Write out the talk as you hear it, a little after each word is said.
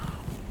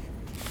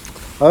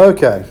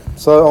Okay,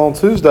 so on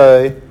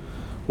Tuesday,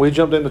 we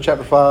jumped into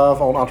chapter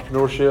 5 on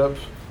entrepreneurship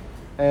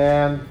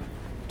and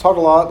talked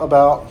a lot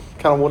about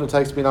kind of what it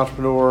takes to be an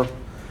entrepreneur.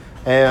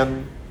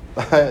 And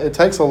it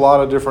takes a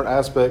lot of different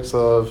aspects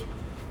of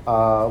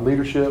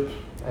leadership.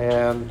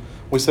 And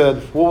we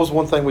said, what was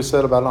one thing we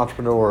said about an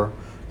entrepreneur?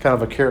 Kind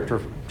of a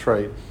character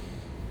trait.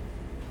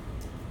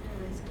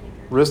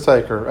 Risk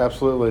taker,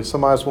 absolutely.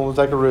 Somebody's willing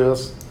to take a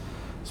risk.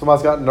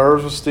 Somebody's got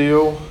nerves of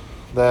steel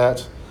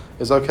that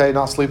is okay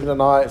not sleeping at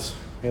night,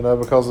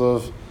 because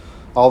of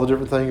all the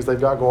different things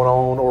they've got going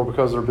on, or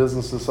because their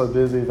business is so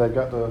busy they've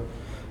got to,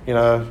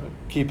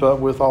 keep up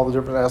with all the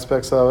different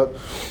aspects of it.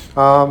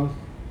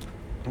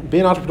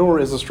 Being an entrepreneur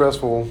is a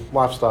stressful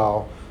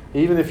lifestyle.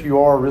 Even if you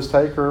are a risk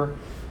taker,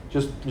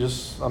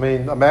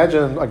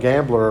 imagine a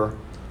gambler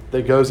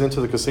that goes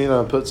into the casino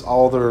and puts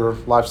all their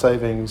life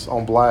savings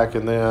on black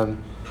and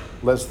then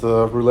lets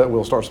the roulette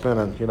wheel start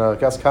spinning.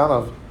 That's kind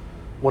of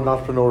what an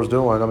entrepreneur is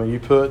doing. I mean, you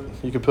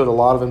could put a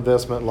lot of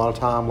investment, a lot of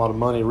time, a lot of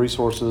money,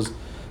 resources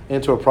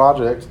into a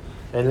project,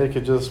 and it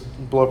could just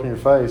blow up in your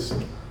face.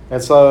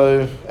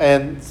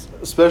 And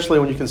especially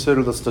when you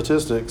consider the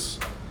statistics,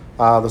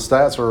 the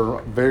stats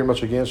are very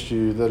much against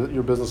you that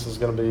your business is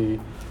going to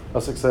be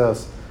a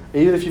success.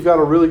 Even if you've got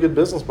a really good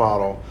business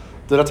model.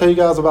 Did I tell you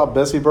guys about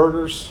Bessie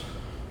Burgers?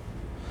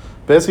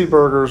 Bessie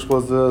Burgers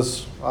was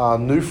this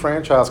new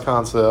franchise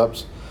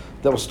concept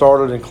that was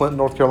started in Clinton,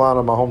 North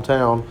Carolina, my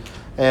hometown.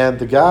 And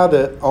the guy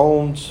that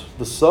owned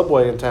the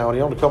Subway in town, he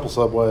owned a couple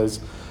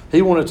Subways,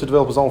 he wanted to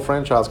develop his own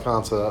franchise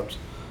concept.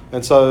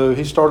 And so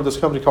he started this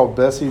company called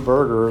Bessie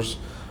Burgers,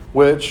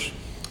 which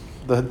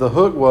the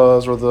hook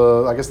was, or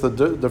the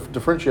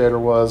differentiator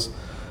was,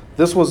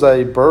 this was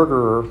a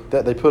burger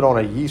that they put on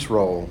a yeast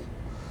roll.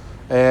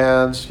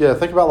 And yeah,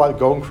 think about like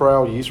Golden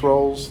Corral yeast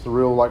rolls, the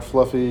real like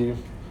fluffy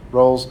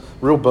rolls,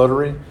 real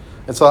buttery.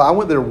 And so I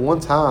went there one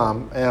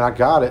time and I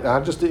got it and I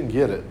just didn't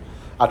get it.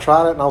 I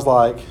tried it and I was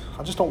like,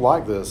 I just don't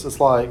like this.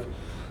 It's like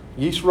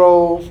yeast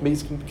roll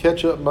meets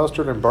ketchup,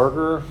 mustard, and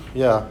burger.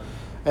 Yeah.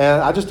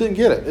 And I just didn't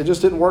get it. It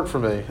just didn't work for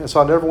me. And so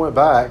I never went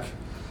back.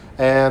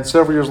 And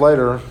several years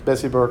later,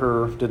 Bessie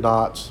Burger did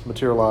not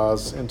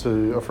materialize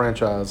into a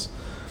franchise.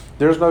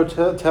 There's no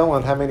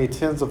telling how many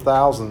tens of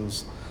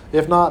thousands,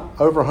 if not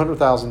over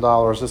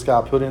 $100,000, this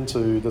guy put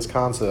into this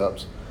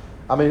concept.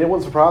 I mean, it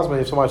wouldn't surprise me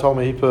if somebody told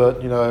me he put,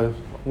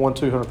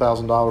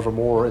 $200,000 or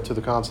more into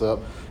the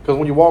concept. Because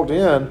when you walked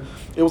in,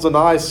 it was a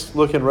nice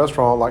looking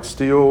restaurant, like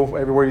steel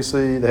everywhere you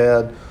see. They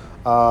had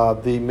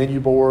the menu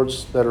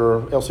boards that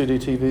are LCD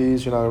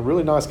TVs,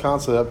 really nice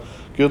concept,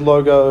 good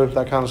logo,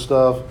 that kind of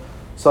stuff.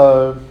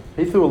 So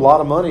he threw a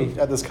lot of money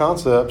at this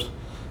concept,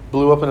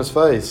 blew up in his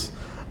face.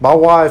 My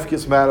wife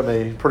gets mad at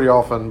me pretty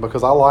often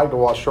because I like to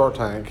watch Shark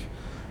Tank.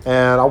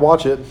 And I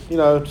watch it,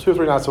 2 or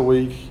 3 nights a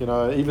week,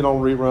 even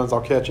on reruns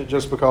I'll catch it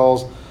just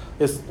because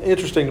it's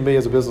interesting to me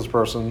as a business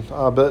person.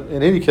 But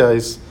in any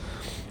case,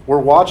 we're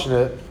watching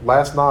it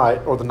last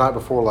night or the night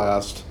before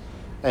last,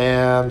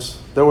 and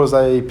there was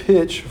a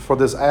pitch for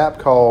this app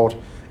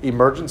called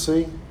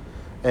Emergency.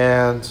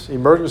 And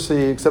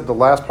Emergency, except the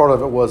last part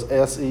of it was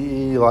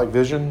SEE, like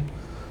vision.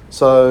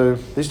 So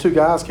these two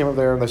guys came up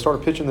there and they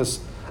started pitching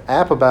this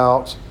app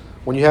about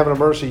when you have an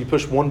emergency, you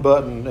push one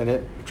button and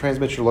it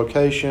transmits your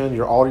location,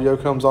 your audio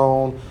comes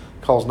on,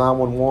 calls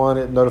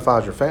 911, it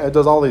notifies your family, it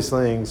does all these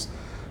things,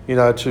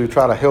 to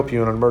try to help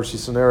you in an emergency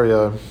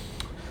scenario.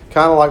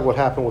 Kind of like what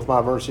happened with my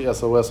emergency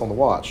SOS on the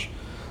watch.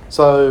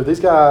 So these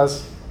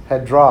guys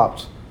had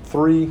dropped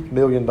 $3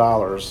 million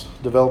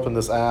developing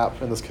this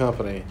app and this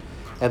company,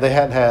 and they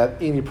hadn't had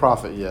any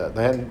profit yet.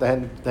 They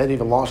hadn't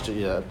even launched it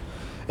yet.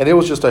 And it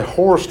was just a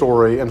horror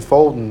story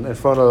unfolding in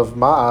front of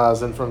my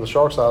eyes and from the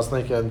shark's eyes,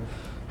 thinking,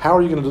 how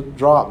are you going to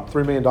drop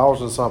 $3 million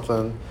into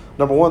something?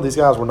 Number one, these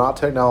guys were not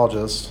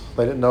technologists.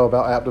 They didn't know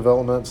about app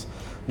development.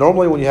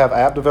 Normally when you have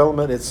app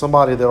development, it's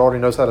somebody that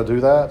already knows how to do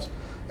that,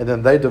 and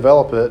then they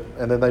develop it,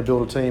 and then they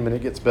build a team, and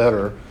it gets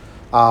better.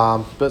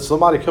 But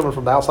somebody coming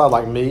from the outside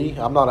like me,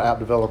 I'm not an app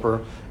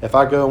developer. If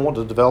I go and want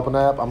to develop an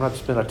app, I'm going to have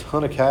to spend a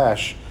ton of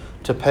cash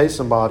to pay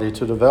somebody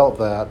to develop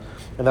that,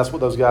 and that's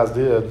what those guys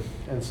did.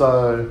 And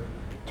so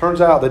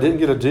turns out they didn't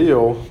get a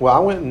deal. Well, I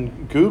went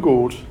and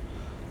Googled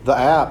the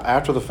app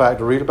after the fact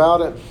to read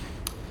about it,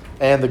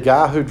 and the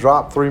guy who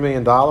dropped $3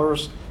 million,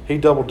 he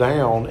doubled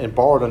down and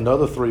borrowed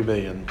another $3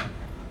 million.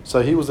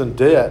 So he was in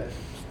debt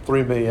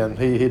 $3 million.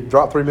 He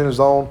dropped $3 million his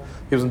own.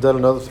 He was in debt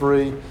another $3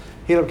 million.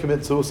 He ended up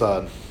committing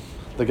suicide.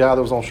 The guy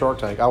that was on Shark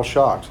Tank. I was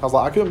shocked. I was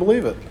like, I couldn't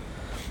believe it.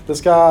 This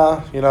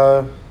guy,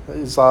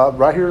 is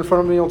right here in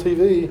front of me on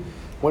TV.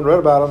 Went and read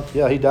about him.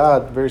 Yeah, he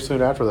died very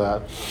soon after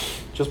that,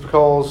 just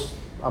because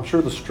I'm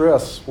sure the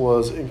stress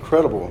was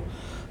incredible.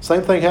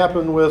 Same thing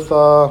happened with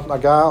a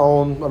guy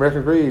on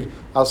American Greed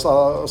I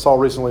saw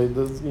recently.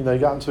 He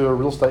got into a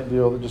real estate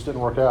deal that just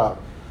didn't work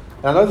out.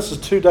 And I know this is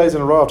 2 days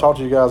in a row I've talked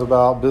to you guys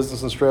about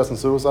business and stress and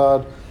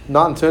suicide.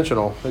 Not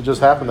intentional. It just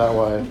happened that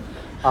way.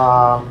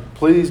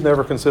 Please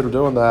never consider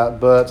doing that.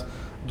 But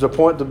the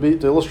point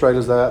to illustrate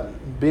is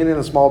that being in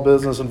a small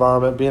business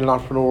environment, being an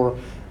entrepreneur,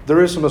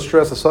 there is some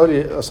stress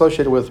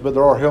associated with it, but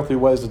there are healthy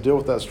ways to deal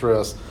with that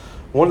stress.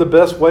 One of the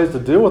best ways to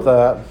deal with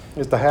that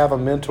is to have a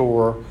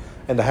mentor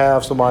and to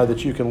have somebody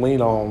that you can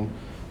lean on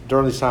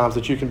during these times,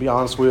 that you can be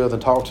honest with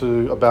and talk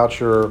to about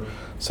your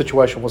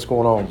situation, what's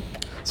going on.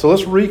 So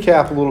let's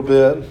recap a little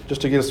bit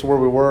just to get us to where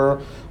we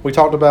were. We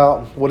talked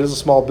about what is a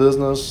small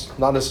business,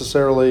 not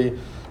necessarily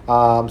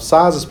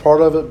size is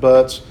part of it,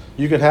 but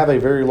you can have a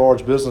very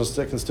large business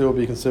that can still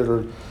be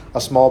considered a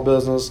small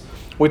business.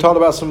 We talked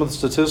about some of the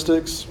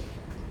statistics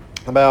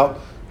about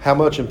how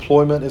much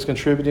employment is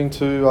contributing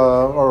to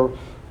or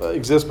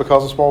exists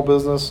because of small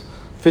business.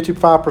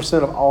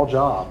 55% of all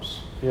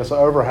jobs, so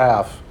over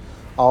half,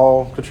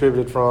 all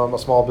contributed from a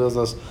small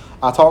business.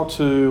 I talked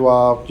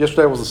to,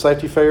 yesterday was a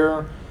safety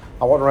fair.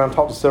 I went around and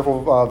talked to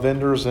several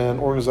vendors and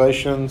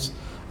organizations.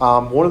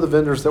 One of the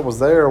vendors that was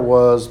there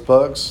was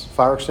Bucks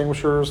Fire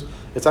Extinguishers.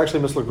 It's actually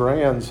Miss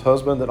LeGrand's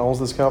husband that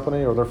owns this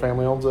company, or their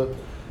family owns it.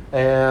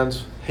 And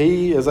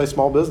he is a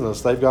small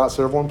business. They've got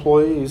several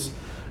employees.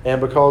 And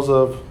because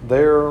of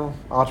their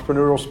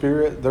entrepreneurial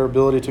spirit, their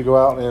ability to go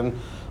out and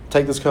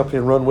take this company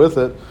and run with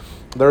it,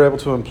 they're able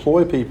to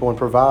employ people and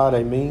provide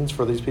a means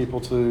for these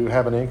people to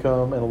have an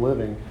income and a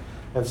living.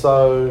 And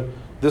so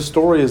this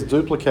story is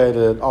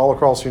duplicated all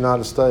across the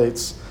United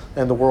States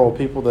and the world.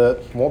 People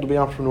that want to be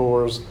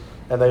entrepreneurs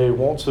and they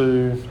want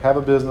to have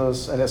a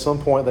business, and at some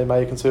point they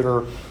may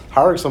consider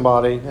hiring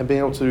somebody and being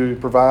able to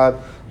provide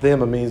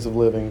them a means of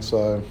living.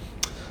 So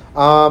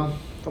I'm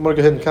going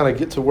to go ahead and kind of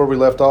get to where we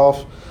left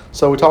off.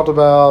 So we talked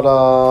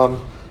about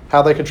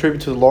how they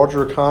contribute to the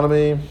larger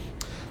economy.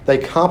 They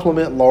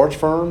complement large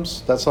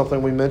firms. That's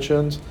something we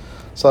mentioned.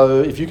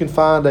 So if you can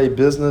find a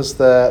business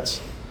that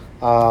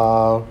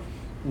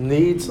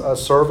needs a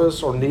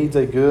service or needs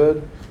a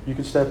good, you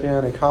can step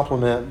in and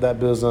complement that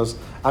business.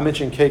 I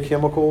mentioned K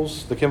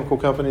Chemicals, the chemical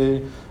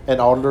company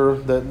and auditor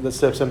that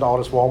steps in to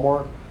audit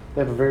Walmart. They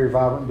have a very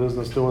vibrant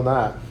business doing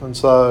that. And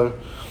so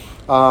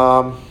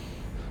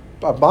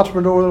an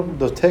entrepreneur,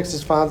 the text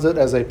defines it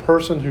as a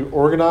person who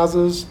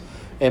organizes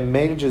and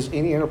manages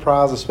any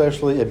enterprise,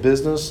 especially a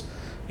business,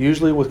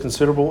 usually with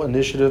considerable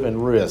initiative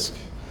and risk.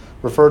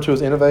 Referred to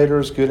as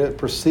innovators, good at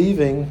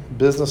perceiving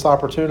business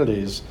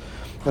opportunities.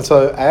 And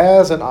so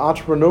as an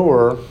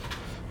entrepreneur,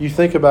 you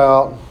think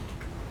about,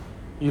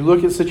 you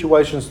look at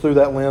situations through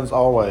that lens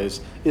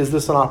always. Is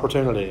this an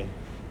opportunity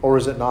or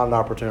is it not an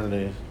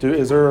opportunity?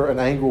 Is there an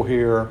angle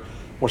here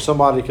where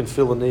somebody can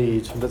fill a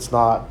need that's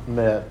not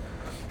met?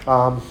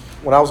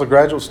 When I was a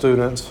graduate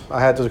student,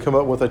 I had to come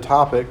up with a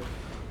topic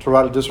to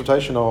write a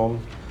dissertation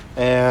on,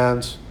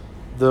 and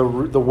the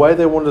way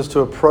they wanted us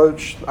to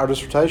approach our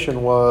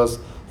dissertation was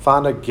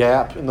find a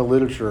gap in the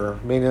literature,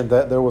 meaning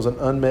that there was an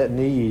unmet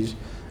need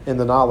in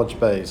the knowledge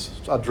base.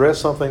 Address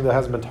something that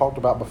hasn't been talked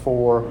about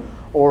before,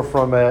 or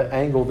from an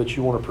angle that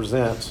you want to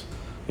present.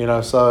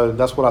 So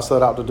that's what I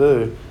set out to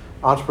do.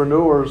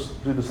 Entrepreneurs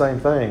do the same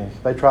thing.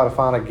 They try to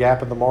find a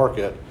gap in the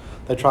market.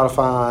 They try to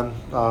find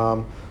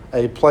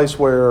a place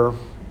where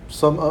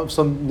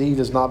some need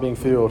is not being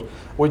filled.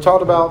 We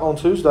talked about on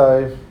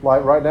Tuesday,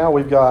 like right now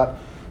we've got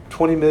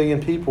 20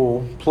 million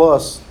people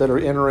plus that are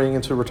entering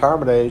into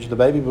retirement age, the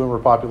baby boomer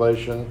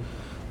population.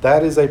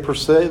 That is a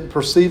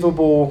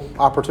perceivable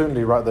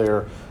opportunity right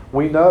there.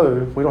 We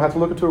know, we don't have to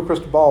look into a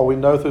crystal ball, we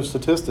know through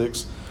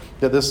statistics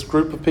that this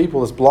group of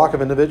people, this block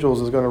of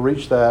individuals is going to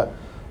reach that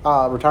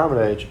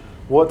retirement age.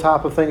 What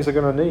type of things they're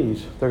going to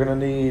need? They're going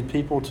to need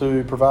people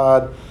to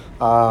provide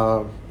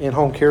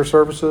in-home care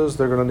services.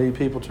 They're going to need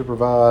people to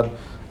provide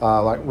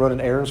like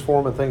running errands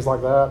for them and things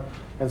like that.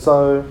 And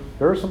so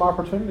there are some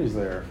opportunities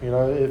there,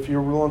 if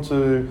you're willing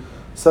to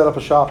set up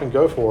a shop and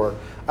go for it.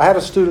 I had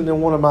a student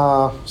in one of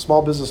my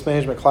small business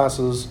management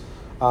classes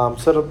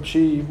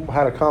she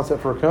had a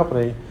concept for a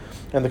company,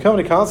 and the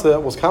company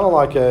concept was kind of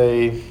like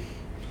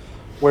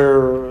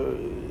where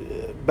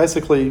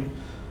basically, I'm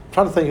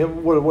trying to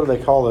think, what do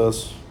they call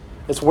this?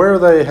 It's where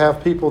they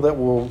have people that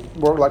will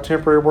work like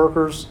temporary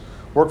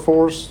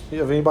workforce.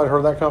 Have anybody heard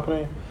of that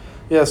company?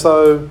 Yeah,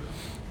 so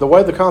the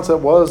way the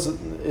concept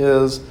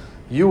is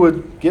you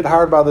would get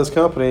hired by this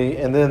company,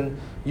 and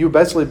then you would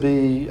basically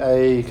be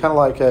a kind of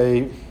like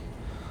a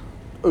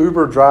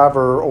Uber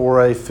driver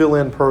or a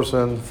fill-in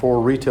person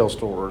for retail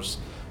stores.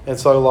 And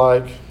so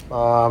like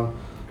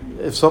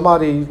if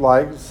somebody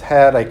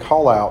had a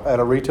call out at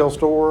a retail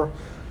store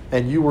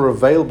and you were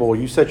available,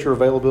 you set your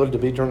availability to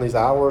be during these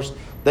hours,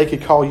 they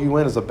could call you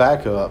in as a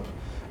backup,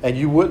 and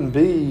you wouldn't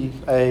be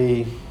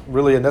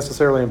really a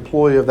necessarily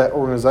employee of that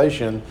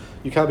organization.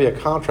 You kind of be a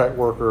contract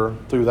worker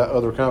through that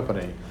other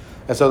company.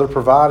 And so they're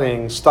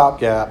providing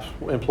stopgap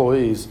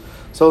employees.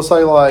 So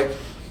say like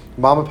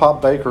mom and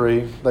pop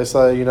bakery, they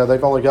say,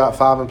 they've only got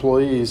 5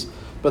 employees,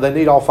 but they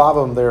need all 5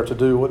 of them there to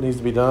do what needs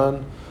to be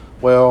done.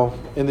 Well,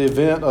 in the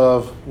event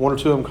of 1 or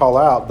 2 of them call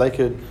out, they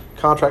could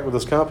contract with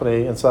this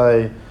company and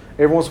say,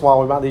 every once in a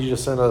while we might need you to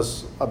send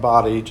us a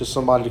body, just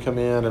somebody to come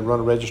in and run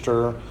a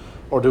register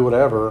or do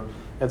whatever.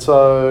 And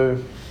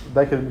so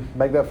they could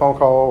make that phone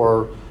call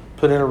or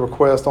put in a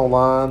request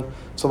online.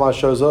 Somebody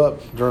shows up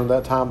during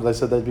that time they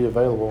said they'd be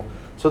available.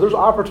 So there's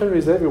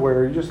opportunities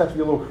everywhere. You just have to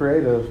be a little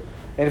creative.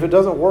 And if it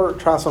doesn't work,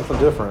 try something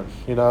different.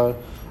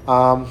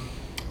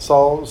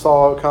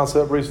 Saw a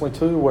concept recently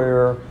too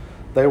where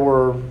they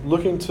were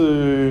looking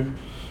to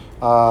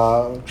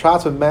try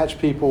to match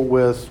people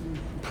with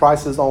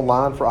prices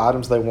online for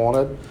items they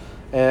wanted.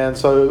 And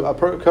so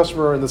a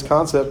customer in this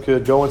concept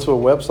could go into a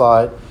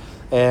website,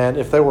 and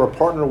if they were a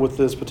partner with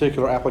this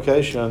particular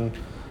application,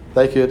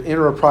 they could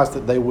enter a price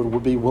that they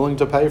would be willing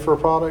to pay for a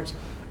product.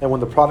 And when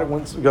the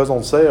product goes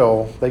on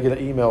sale, they get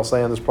an email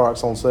saying this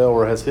product's on sale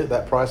or has hit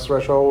that price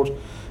threshold,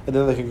 and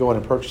then they can go in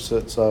and purchase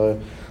it.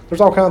 So there's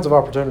all kinds of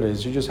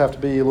opportunities. You just have to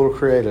be a little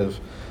creative.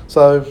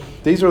 So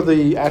these are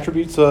the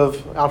attributes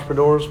of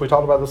entrepreneurs. We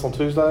talked about this on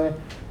Tuesday.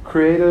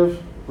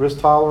 Creative, risk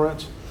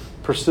tolerant,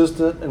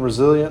 persistent and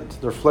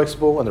resilient. They're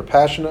flexible and they're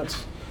passionate.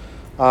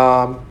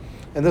 And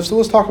then so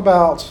let's talk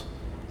about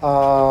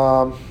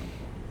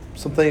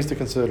some things to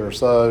consider.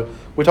 So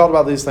we talked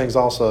about these things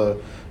also.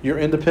 You're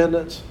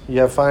independent. You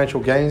have financial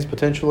gains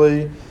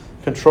potentially.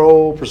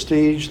 Control,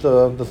 prestige,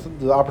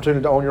 the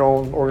opportunity to own your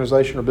own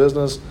organization or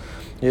business.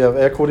 You have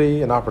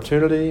equity and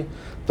opportunity.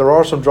 There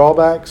are some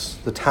drawbacks: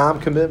 the time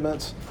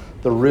commitments,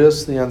 the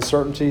risk, the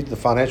uncertainty, the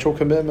financial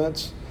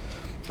commitments.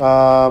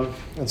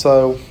 And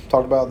so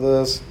talked about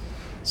this.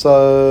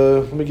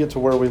 So let me get to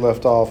where we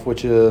left off,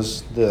 which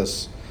is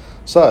this.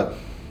 So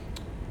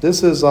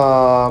this is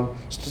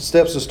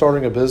steps to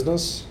starting a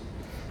business.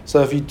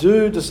 So if you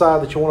do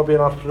decide that you want to be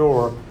an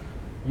entrepreneur,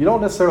 you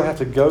don't necessarily have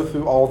to go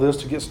through all this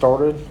to get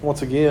started.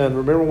 Once again,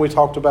 remember when we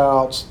talked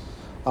about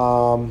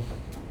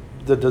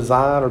the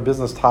design or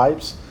business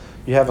types?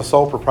 You have a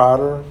sole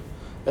proprietor,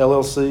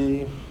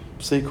 LLC,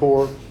 C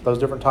Corp, those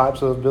different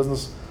types of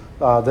business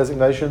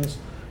designations.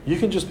 You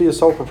can just be a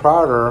sole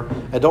proprietor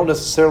and don't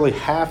necessarily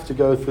have to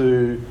go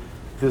through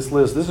this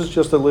list. This is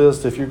just a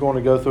list if you're going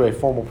to go through a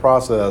formal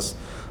process.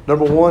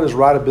 Number one is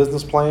write a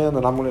business plan,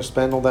 and I'm going to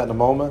expand on that in a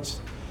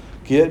moment.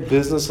 Get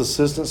business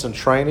assistance and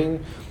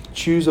training.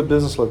 Choose a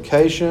business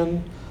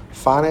location.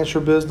 Finance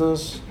your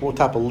business. What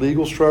type of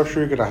legal structure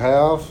you're going to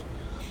have.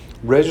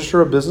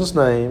 Register a business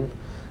name.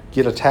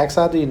 Get a tax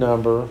ID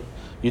number.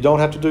 You don't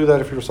have to do that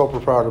if you're a sole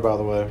proprietor, by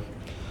the way.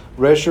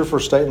 Register for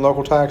state and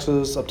local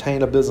taxes.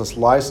 Obtain a business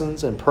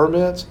license and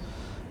permit.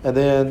 And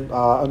then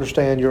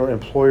understand your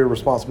employer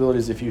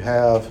responsibilities if you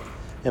have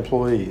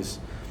employees.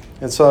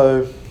 And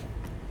so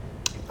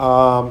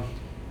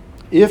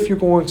if you're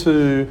going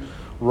to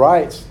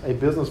write a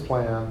business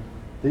plan,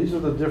 these are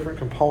the different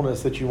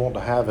components that you want to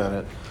have in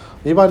it.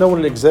 Anybody know what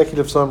an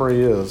executive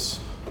summary is?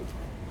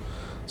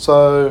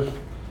 So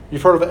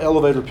you've heard of an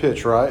elevator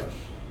pitch, right?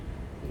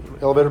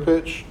 Elevator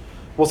pitch?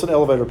 What's an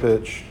elevator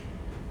pitch?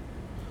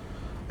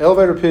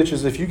 Elevator pitch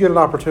is if you get an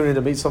opportunity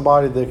to meet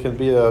somebody that can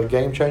be a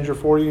game changer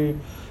for you,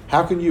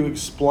 how can you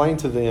explain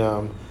to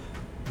them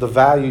the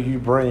value you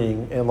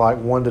bring in like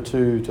 1 to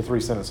 2 to 3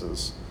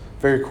 sentences?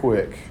 Very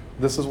quick.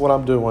 This is what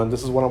I'm doing.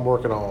 This is what I'm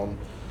working on.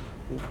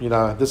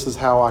 This is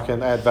how I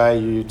can add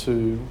value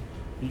to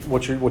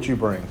what you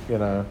bring,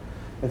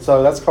 And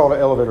so that's called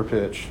an elevator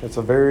pitch. It's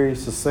a very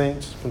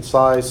succinct,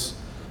 concise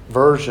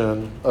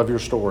version of your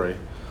story.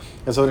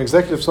 And so an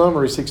executive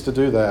summary seeks to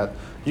do that.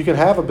 You can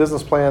have a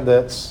business plan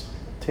that's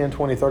 10,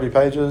 20, 30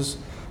 pages,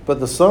 but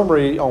the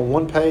summary on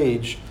one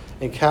page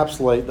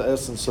encapsulate the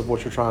essence of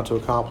what you're trying to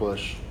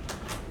accomplish.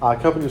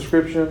 Company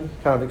description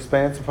kind of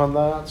expands upon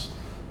that.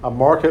 A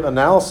market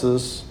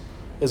analysis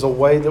is a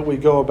way that we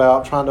go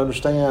about trying to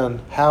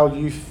understand how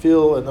you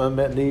feel an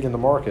unmet need in the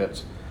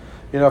market.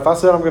 If I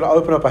said I'm going to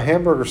open up a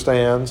hamburger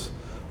stand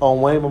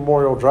on Wayne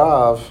Memorial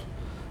Drive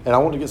and I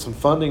want to get some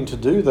funding to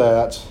do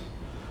that,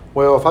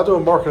 well, if I do a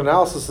market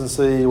analysis and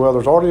see, well,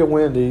 there's already a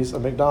Wendy's, a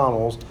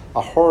McDonald's,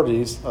 a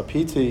Hardee's, a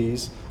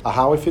PT's, a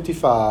Highway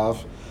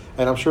 55,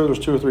 and I'm sure there's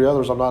 2 or 3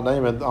 others I'm not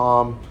naming.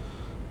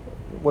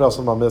 What else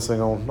am I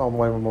missing on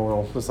Wayne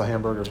Memorial? It's a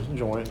hamburger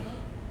joint.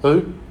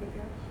 Who?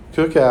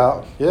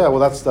 Cookout. Yeah, well,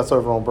 that's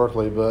over on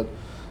Berkeley, but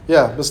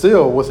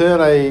still within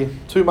a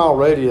 2-mile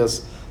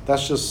radius,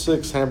 that's just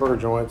 6 hamburger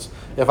joints.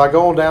 If I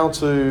go on down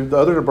to the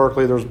other end of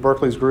Berkeley, there's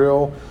Berkeley's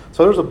Grill.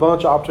 So there's a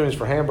bunch of opportunities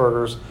for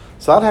hamburgers.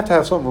 So I'd have to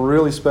have something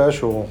really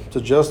special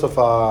to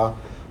justify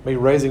me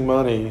raising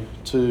money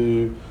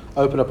to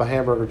open up a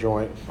hamburger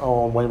joint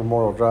on Wayne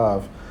Memorial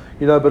Drive.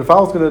 But if I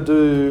was going to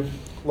do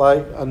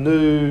like a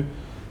new,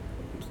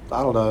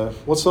 I don't know,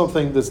 what's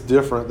something that's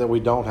different that we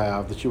don't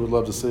have that you would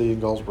love to see in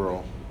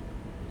Goldsboro?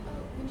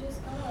 We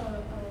just got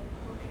a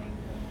cocaine.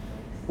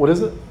 What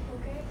is it?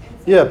 Okay.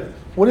 Yeah,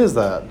 what is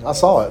that? I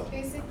saw it.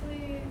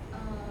 Basically,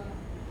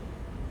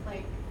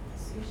 like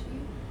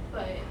sushi,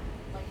 but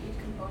like each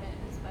component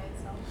is by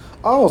itself.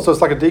 Oh, so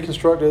it's like a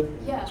deconstructed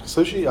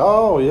sushi?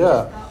 Oh,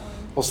 yeah.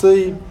 Well,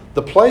 see,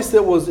 the place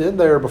that was in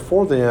there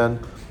before then,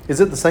 is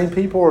it the same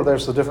people or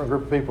there's a different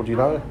group of people? Do you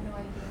know? I have no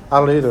idea. I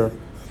don't either.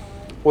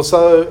 Well,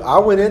 so I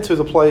went into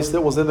the place that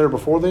was in there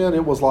before then.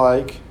 It was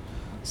like,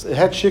 it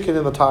had chicken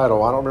in the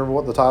title. I don't remember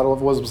what the title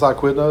was beside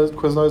Quiznos.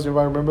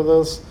 Anybody remember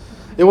this?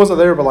 It wasn't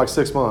there but like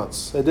 6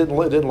 months. It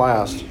didn't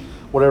last,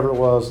 whatever it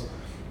was.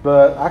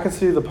 But I can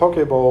see the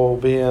Poke Bowl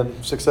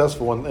being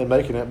successful in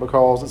making it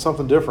because it's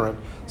something different,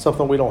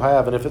 something we don't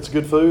have. And if it's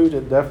good food,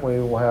 it definitely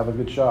will have a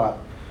good shot.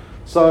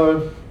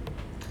 So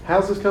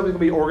how's this company going to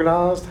be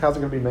organized? How's it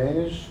going to be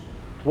managed?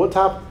 What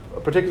type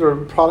of particular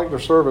product or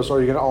service are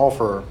you going to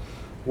offer?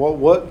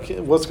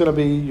 What's going to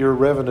be your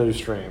revenue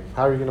stream?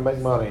 How are you going to make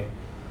money?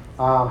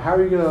 How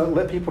are you going to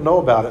let people know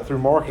about it through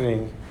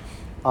marketing?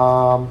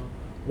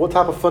 What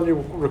type of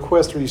funding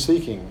request are you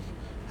seeking?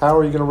 How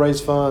are you going to raise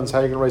funds? How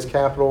are you going to raise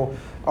capital?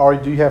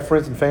 Do you have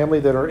friends and family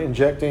that are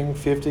injecting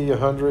 $50,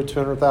 $100,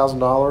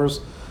 $200,000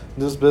 in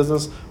this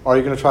business? Are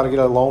you going to try to get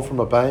a loan from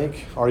a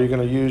bank? Are you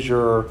going to use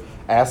your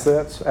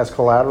assets as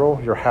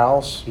collateral, your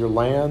house, your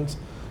land,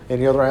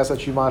 any other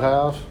assets you might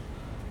have?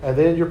 And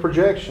then your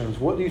projections.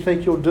 What do you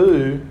think you'll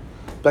do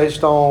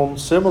based on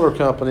similar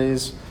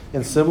companies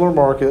in similar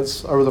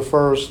markets over the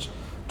first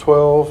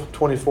 12,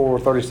 24,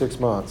 36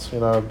 months?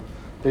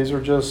 These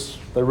are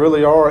they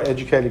really are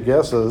educated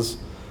guesses,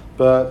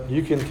 but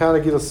you can kind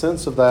of get a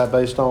sense of that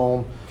based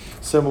on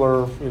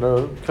similar,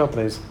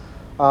 companies.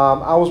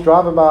 I was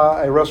driving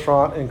by a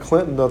restaurant in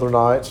Clinton the other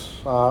night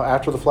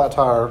after the flat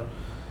tire,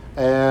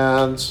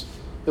 and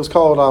it was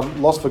called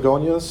Los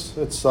Begonias.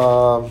 It's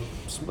a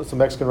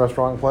Mexican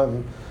restaurant in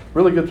Clinton.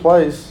 Really good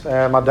place,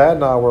 and my dad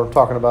and I were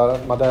talking about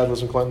it. My dad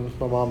lives in Clinton,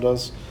 my mom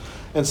does.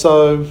 And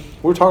so we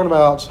were talking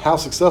about how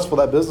successful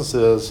that business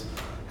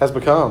has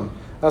become.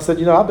 I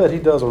said, I bet he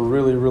does a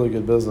really, really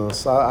good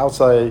business. I would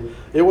say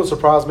it would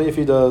surprise me if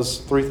he does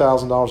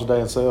 $3,000 a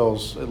day in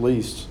sales at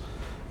least.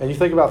 And you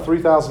think about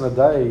 $3,000 a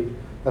day,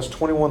 that's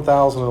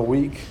 $21,000 a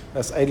week.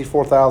 That's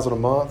 $84,000 a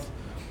month.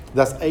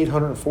 That's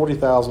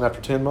 $840,000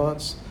 after 10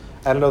 months.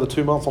 Add another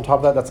 2 months on top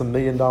of that, that's $1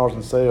 million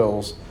in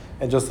sales.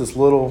 And just this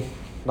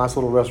nice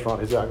little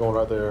restaurant he's got going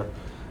right there.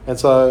 And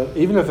so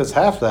even if it's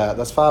half that,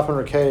 that's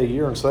 $500K a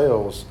year in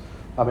sales.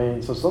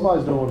 So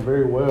somebody's doing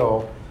very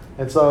well.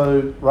 And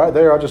so right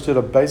there, I just did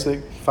a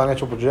basic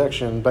financial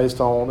projection based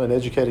on an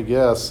educated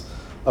guess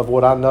of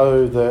what I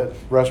know that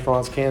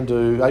restaurants can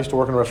do. I used to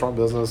work in the restaurant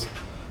business,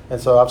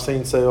 and so I've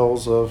seen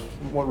sales of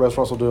what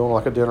restaurants will do on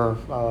like a dinner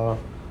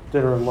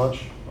and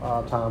lunch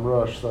time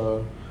rush.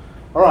 So,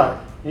 all right,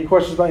 any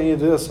questions about any of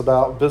this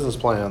about business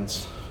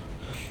plans?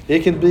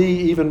 It can be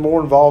even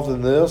more involved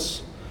than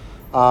this,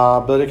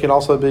 but it can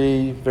also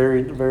be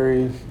very,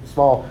 very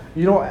small.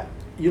 You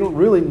don't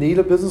really need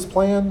a business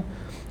plan.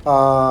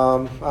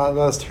 I know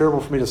that's terrible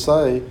for me to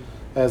say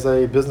as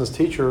a business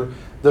teacher.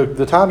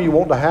 The time you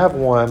want to have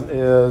one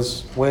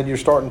is when you're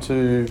starting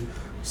to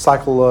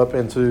cycle up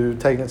into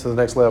taking it to the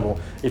next level.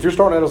 If you're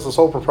starting out as a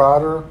sole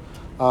proprietor,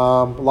 a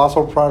lot of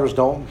sole proprietors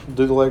don't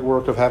do the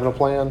legwork of having a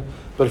plan.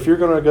 But if you're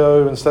going to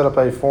go and set up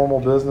a formal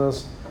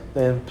business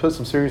and put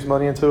some serious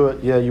money into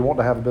it, yeah, you want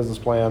to have a business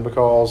plan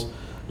because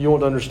you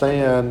want to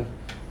understand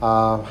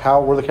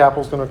where the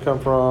capital is going to come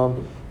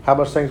from, how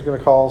much things are going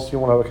to cost. You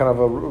want to have a kind of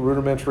a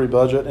rudimentary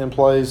budget in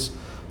place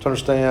to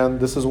understand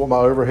this is what my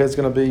overhead is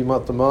going to be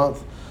month to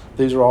month.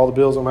 These are all the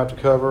bills I'm going to have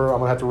to cover. I'm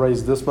going to have to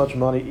raise this much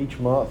money each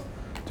month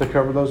to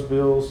cover those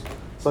bills.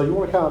 So you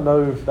want to kind of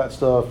know that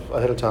stuff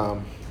ahead of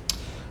time.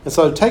 And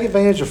so take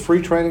advantage of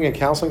free training and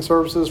counseling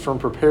services from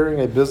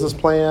preparing a business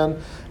plan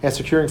and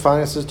securing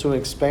finances to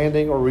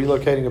expanding or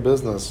relocating a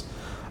business.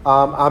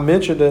 I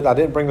mentioned it. I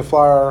didn't bring the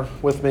flyer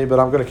with me, but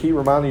I'm going to keep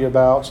reminding you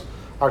about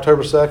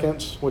October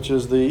 2nd, which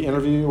is the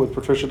interview with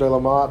Patricia De La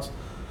Motte.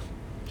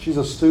 She's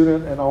a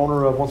student and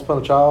owner of Once Upon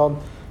a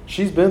Child.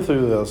 She's been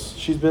through this.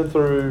 She's been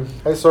through,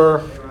 hey sir,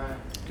 hey, Ryan.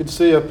 Good to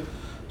see you.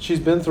 She's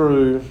been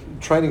through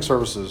training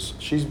services.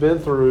 She's been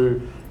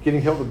through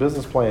getting help with a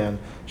business plan.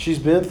 She's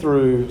been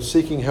through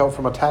seeking help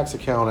from a tax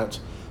accountant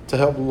to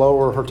help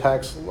lower her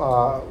tax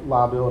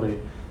liability.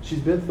 She's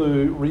been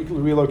through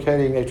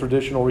relocating a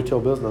traditional retail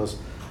business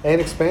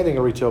and expanding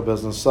a retail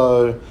business.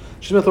 So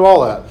she's been through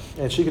all that.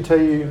 And she can tell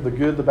you the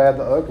good, the bad,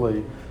 the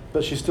ugly,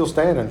 but she's still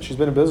standing. She's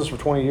been in business for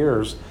 20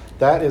 years.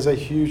 That is a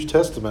huge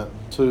testament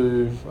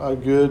to a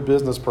good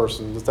business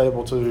person that's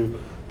able to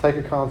take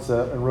a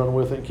concept and run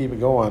with it and keep it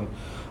going.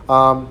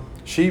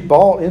 She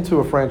bought into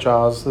a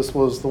franchise. This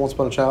was the Once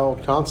Upon a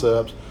Child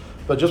concept.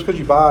 But just because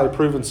you buy a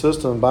proven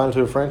system, buying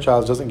into a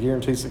franchise doesn't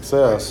guarantee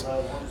success.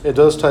 It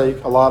does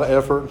take a lot of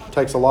effort,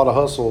 takes a lot of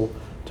hustle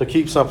to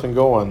keep something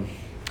going.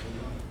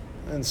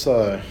 And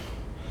so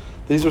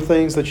these are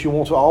things that you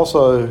want to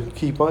also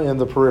keep in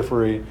the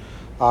periphery.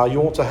 You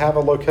want to have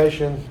a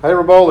location. Hey,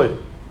 Raboli.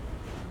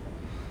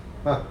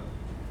 I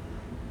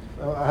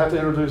have to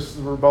introduce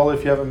Raboli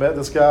if you haven't met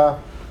this guy.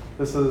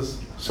 This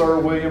is Sir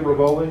William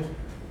Raboli.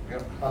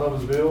 Yep. I know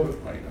his Bill.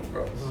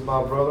 This is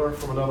my brother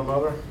from another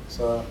mother.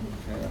 So,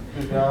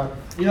 good guy.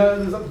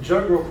 There's a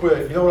joke real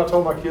quick. You know what I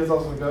told my kids I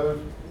was going to go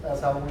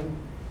as Halloween?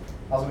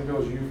 I was going to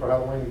go as you for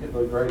Halloween and get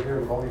the gray hair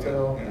and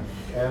ponytail.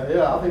 Yeah.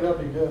 And I think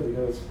that'd be good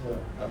because,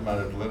 I might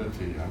have lent it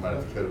to you. I might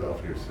have to cut it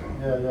off here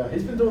soon. Yeah.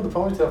 He's been doing the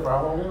ponytail for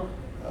how long now?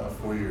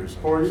 4 years.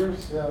 4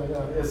 years? Yeah.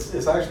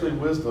 It's actually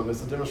wisdom.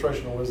 It's a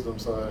demonstration of wisdom.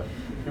 So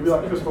you'll be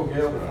like Crystal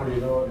Gale before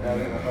you know it.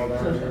 And all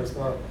that and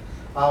stuff.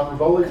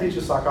 Raboli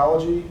teaches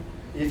psychology.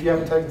 if you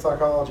haven't taken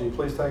psychology,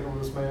 please take it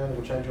with this man. It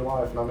will change your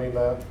life. And I mean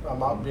that. I'm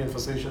not being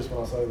facetious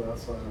when I say that.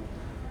 So,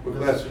 What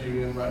class are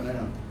you in right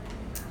now?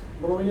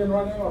 what are we in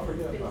right now? I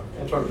forget.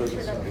 Intro to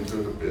business.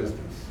 Intro to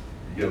business.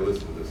 You gotta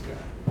listen to this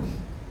guy.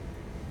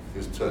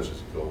 His touch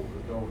is gold.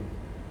 Golden.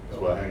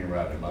 That's why I hang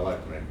around him. I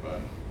like to make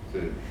fun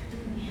too.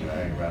 And I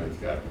hang around this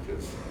guy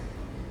because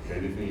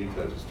anything he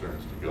touches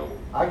turns to gold.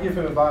 I give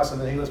him advice,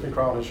 and then he lets me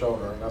cry on his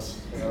shoulder, and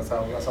that's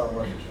our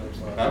relationship.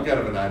 So. I'm kind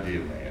of an idea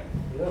man,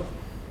 Yeah.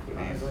 but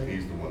I agree.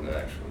 he's the one that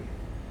actually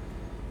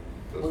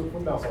does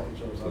We bounce off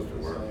each other's does the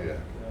ideas, work. so, Yeah.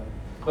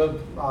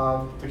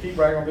 But to keep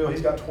bragging on Bill,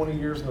 he's got 20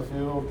 years in the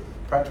field,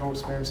 practical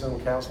experience in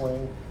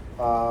counseling,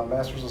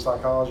 master's in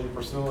psychology,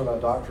 pursuing a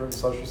doctorate in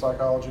social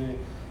psychology,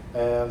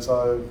 and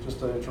so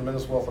just a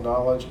tremendous wealth of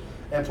knowledge.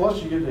 And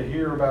plus, you get to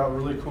hear about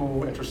really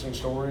cool, interesting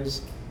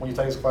stories when you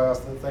take his class,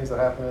 the things that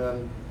happen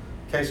in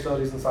case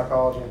studies in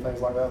psychology and things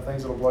like that,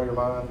 things that'll blow your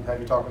mind,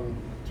 have you talking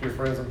to your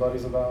friends and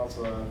buddies about.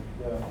 So,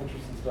 yeah,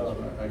 interesting stuff.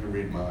 I can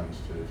read minds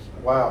too.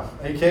 So. Wow,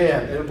 he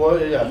can.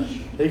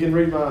 He can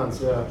read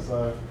minds. Yeah.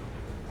 So,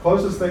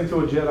 closest thing to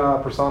a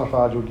Jedi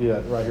personified you'll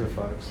get right here,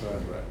 folks. So.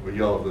 That's right. Well,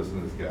 y'all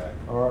listen to this guy.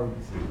 All right.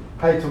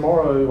 Hey,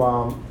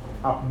 tomorrow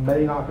I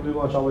may not do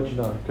lunch. I'll let you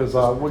know because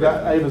we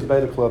got Ava's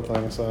Beta Club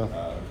thing. So.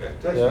 Okay.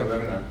 Text Yeah. me,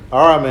 let me know.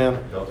 All right, man.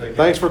 Y'all take care.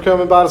 Thanks for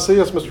coming by to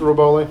see us, Mr.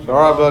 Roboli. All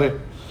right, buddy.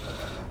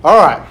 All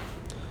right.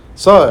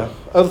 So,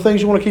 other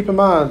things you want to keep in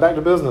mind. Back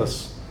to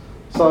business.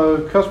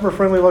 So,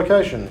 customer-friendly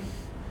location.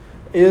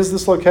 Is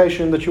this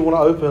location that you want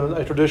to open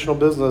a traditional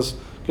business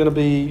going to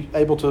be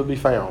able to be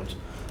found?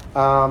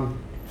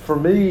 For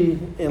me,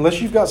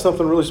 unless you've got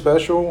something really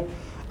special,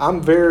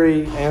 I'm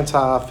very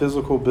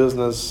anti-physical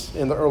business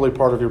in the early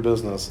part of your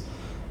business.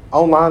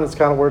 Online is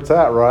kind of where it's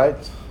at, right?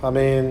 I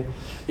mean,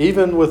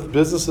 even with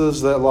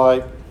businesses that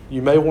like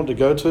you may want to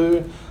go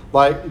to,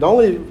 like the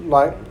only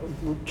like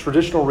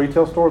traditional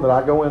retail store that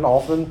I go in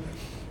often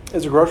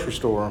is a grocery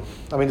store.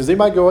 I mean, does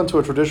anybody go into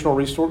a traditional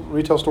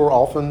retail store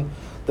often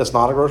that's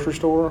not a grocery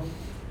store?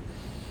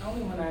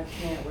 Only when I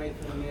can't wait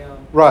for the meal.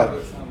 Right. To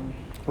get something.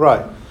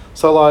 Right.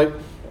 So like,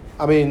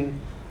 I mean,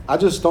 I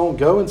just don't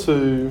go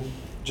into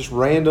just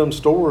random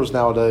stores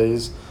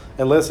nowadays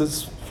unless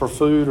it's for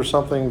food or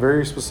something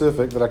very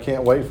specific that I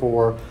can't wait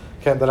for,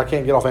 that I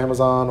can't get off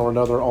Amazon or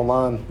another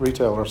online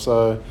retailer.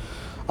 So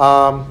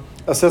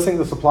assessing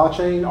the supply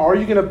chain, are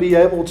you going to be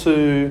able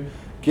to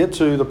get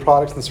to the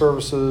products and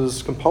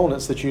services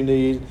components that you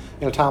need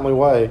in a timely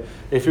way?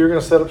 If you're going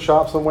to set up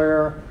shop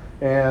somewhere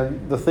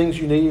and the things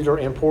you need are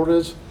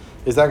imported,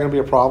 is that going to be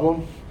a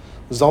problem?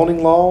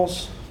 Zoning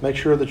laws, make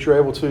sure that you're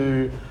able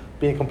to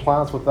be in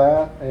compliance with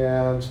that,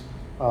 and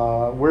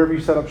wherever you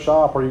set up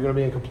shop, are you going to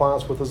be in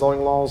compliance with the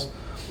zoning laws?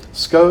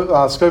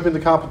 Scoping the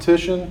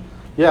competition,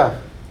 yeah,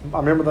 I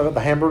remember the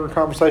hamburger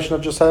conversation I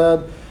just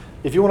had.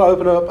 If you want to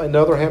open up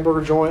another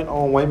hamburger joint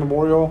on Wayne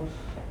Memorial,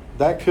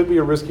 that could be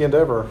a risky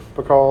endeavor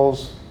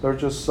because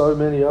there's just so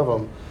many of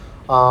them.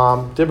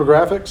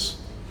 Demographics,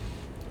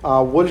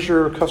 what does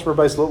your customer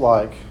base look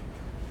like?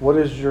 What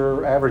is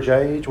your average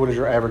age? What is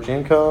your average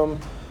income?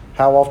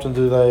 How often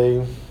do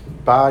they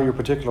buy your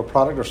particular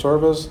product or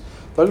service?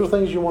 Those are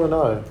things you want to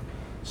know.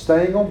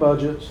 Staying on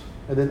budget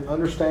and then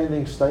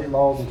understanding state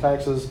laws and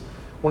taxes.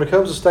 When it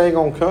comes to staying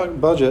on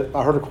budget,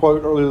 I heard a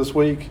quote earlier this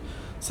week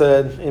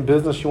said, in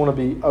business you want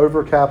to be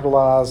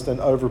overcapitalized and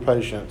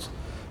overpatient,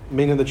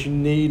 meaning that you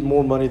need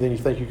more money than you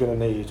think you're going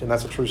to need, and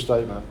that's a true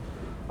statement.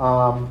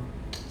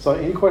 So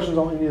any questions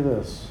on any of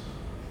this?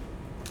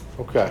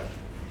 Okay.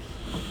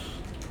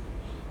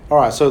 All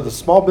right, so the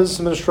Small Business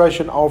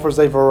Administration offers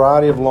a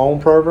variety of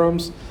loan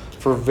programs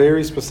for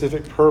very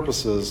specific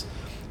purposes.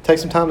 Take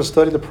some time to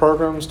study the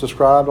programs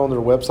described on their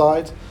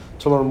website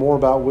to learn more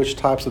about which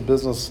types of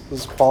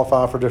businesses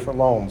qualify for different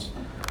loans.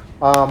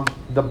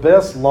 The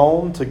best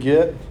loan to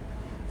get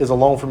is a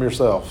loan from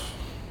yourself.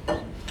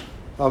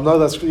 I know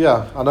that's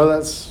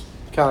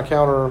kind of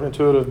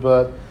counterintuitive,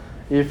 but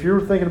if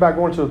you're thinking about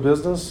going to a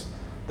business,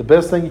 the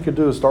best thing you can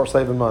do is start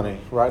saving money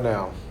right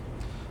now.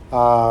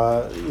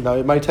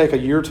 It may take a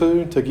year or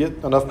two to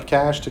get enough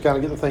cash to kind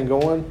of get the thing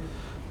going,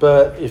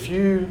 but if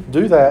you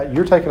do that,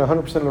 you're taking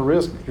 100% of the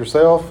risk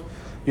yourself.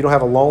 You don't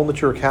have a loan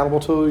that you're accountable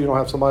to. You don't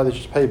have somebody that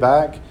you pay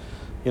back.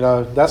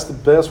 That's the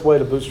best way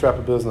to bootstrap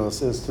a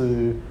business is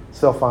to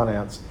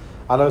self-finance.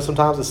 I know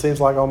sometimes it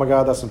seems like, oh my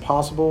God, that's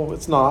impossible.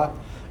 It's not.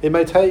 It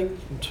may take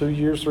 2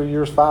 years, 3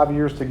 years, 5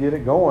 years to get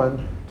it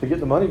going, to get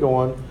the money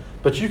going,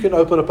 but you can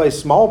open up a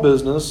small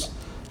business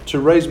to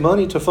raise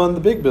money to fund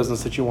the big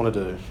business that you want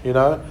to do,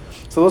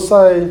 So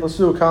let's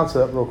do a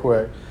concept real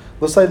quick.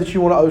 Let's say that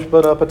you want to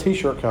open up a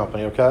t-shirt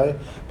company, okay?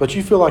 But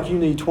you feel like you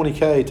need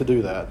 $20K to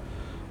do that.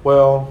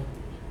 Well,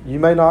 you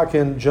may not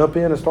can jump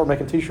in and start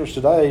making t-shirts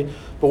today,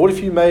 but what if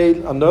you made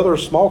another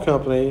small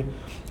company?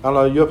 I don't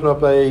know, you open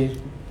up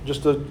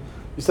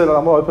you said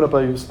I'm going to open up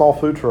a small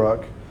food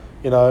truck,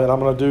 and I'm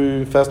going to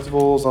do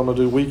festivals, I'm going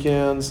to do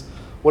weekends,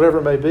 whatever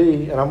it may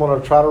be, and I'm going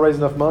to try to raise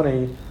enough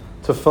money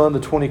to fund the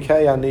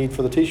 $20K I need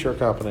for the t-shirt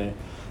company.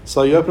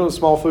 So you open up a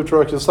small food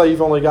truck, let's say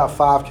you've only got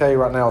 $5K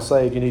right now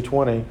saved, you need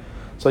 $20.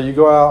 So you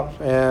go out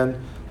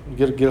and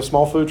get a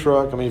small food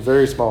truck. I mean,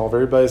 very small,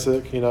 very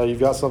basic. You know, you've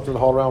got something to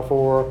haul around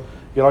for. You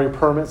get all your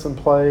permits in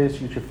place.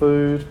 You get your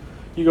food.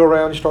 You go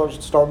around. You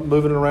start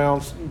moving it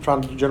around,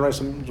 trying to generate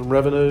some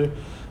revenue.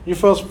 Your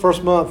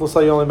first month, let's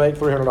say you only make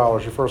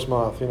 $300 your first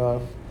month. You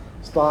know,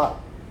 it's not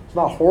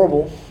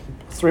horrible.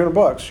 It's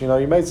 $300. You know,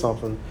 you made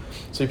something.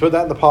 So you put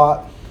that in the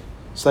pot,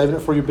 saving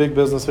it for your big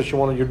business that you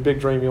want, your big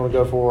dream you want to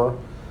go for.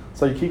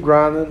 So you keep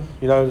grinding.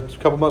 You know, a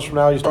couple months from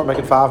now, you start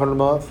making $500 a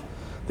month.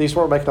 Then you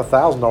start making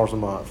 $1,000 a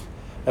month.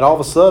 And all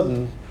of a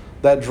sudden,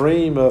 that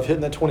dream of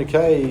hitting that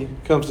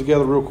 20K comes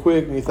together real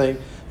quick, and you think,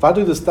 if I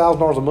do this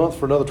 $1,000 a month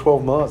for another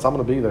 12 months, I'm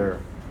going to be there.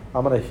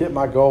 I'm going to hit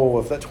my goal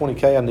of that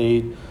 20K I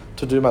need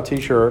to do my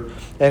T-shirt.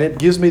 And it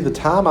gives me the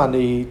time I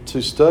need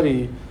to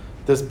study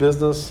this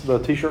business, the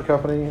T-shirt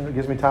company. It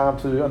gives me time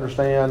to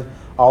understand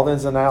all the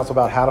ins and outs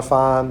about how to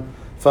find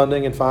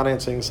funding and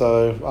financing.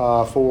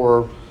 So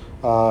for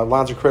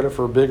lines of credit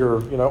for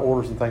bigger,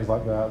 orders and things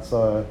like that.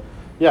 So,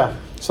 yeah.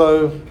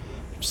 So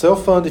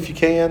self-fund if you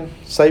can.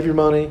 Save your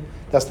money.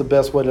 That's the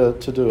best way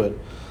to do it.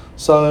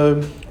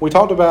 So we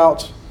talked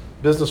about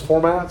business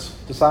formats.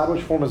 Decide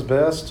which form is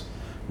best.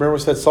 Remember we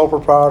said sole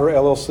proprietor,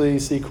 LLC,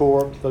 C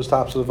Corp, those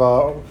types of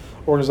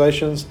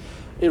organizations.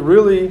 It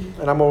really,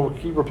 and I'm going to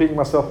keep repeating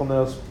myself on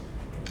this,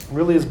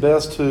 really is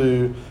best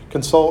to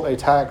consult a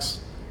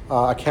tax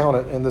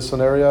accountant in this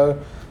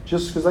scenario,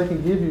 just because they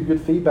can give you good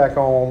feedback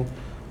on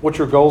what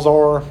your goals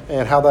are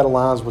and how that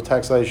aligns with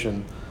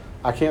taxation.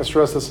 I can't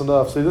stress this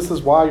enough. See, this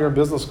is why you're in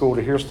business school,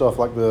 to hear stuff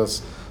like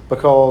this,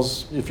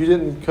 because if you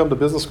didn't come to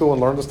business school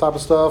and learn this type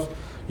of stuff,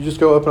 you just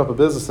go open up a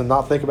business and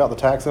not think about the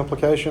tax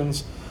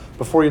implications.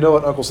 Before you know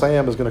it, Uncle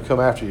Sam is going to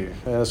come after you,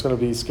 and it's going to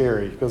be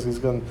scary because he's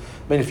going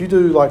to, if you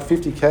do like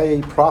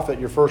 50K profit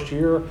your first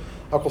year,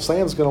 Uncle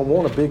Sam's going to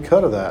want a big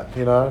cut of that,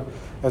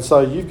 And so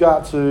you've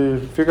got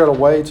to figure out a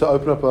way to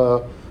open up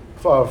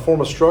a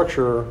form of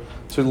structure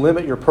to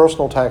limit your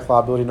personal tax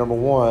liability, number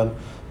one,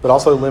 but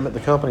also limit the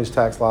company's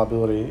tax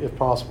liability if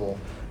possible.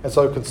 And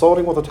so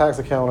consulting with a tax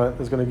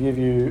accountant is going to give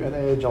you an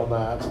edge on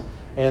that.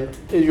 And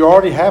you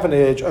already have an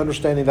edge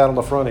understanding that on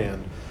the front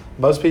end.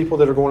 Most people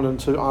that are going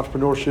into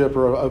entrepreneurship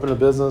or opening a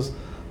business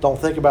don't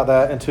think about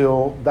that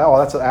until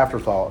that's an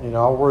afterthought.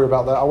 I'll worry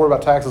about that. I'll worry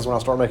about taxes when I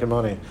start making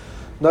money.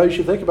 No, you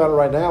should think about it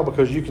right now,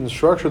 because you can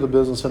structure the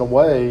business in a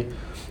way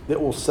that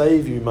will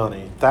save you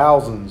money,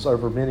 thousands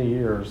over many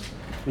years,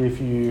 if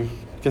you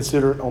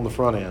consider it on the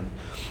front end.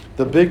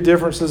 The big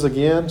differences,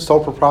 again,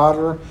 sole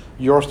proprietor,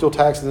 you are still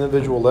taxed at an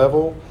individual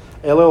level.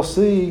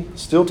 LLC,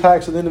 still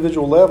taxed at an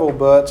individual level,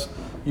 but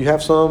you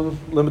have some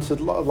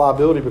limited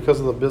liability because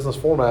of the business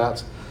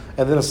formats.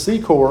 And then a C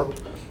Corp,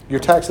 you're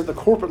taxed at the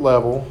corporate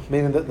level,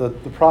 meaning that the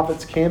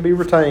profits can be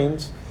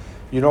retained.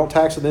 You don't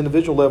tax at the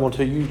individual level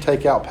until you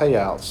take out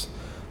payouts.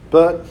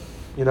 But,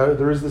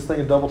 there is this thing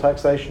in double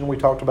taxation. We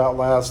talked about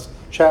last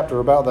chapter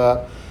about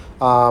that.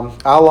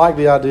 I like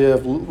the idea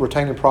of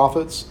retaining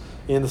profits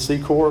in the C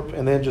Corp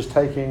and then just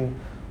taking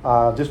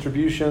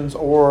distributions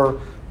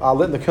or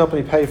letting the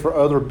company pay for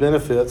other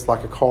benefits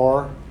like a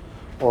car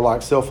or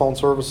like cell phone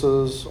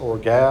services or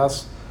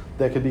gas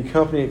that could be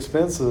company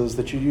expenses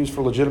that you use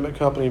for legitimate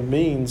company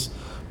means,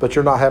 but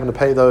you're not having to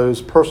pay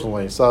those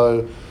personally.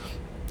 So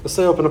let's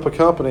say open up a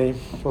company,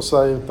 let's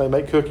say they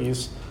make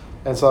cookies,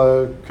 and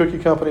so cookie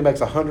company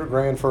makes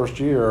 $100,000 first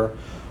year.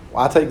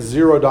 I take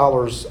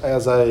 $0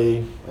 as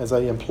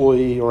a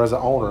employee or as an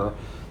owner.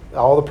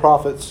 All the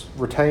profits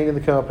retained in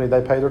the company,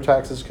 they pay their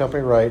taxes,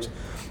 company rates.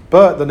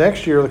 But the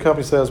next year the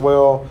company says,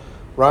 well,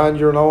 Ryan,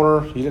 you're an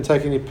owner, you didn't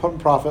take any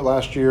profit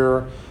last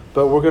year,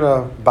 but we're going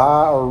to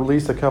buy or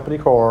release a company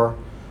car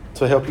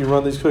to help you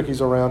run these cookies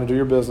around and do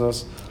your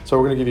business. So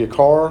we're going to give you a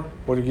car,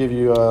 we're going to give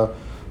you a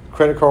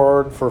credit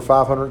card for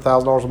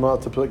 $500,000 a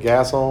month to put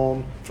gas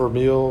on for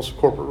meals,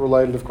 corporate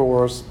related, of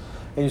course.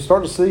 And you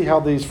start to see how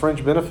these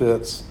fringe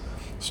benefits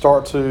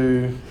start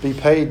to be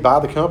paid by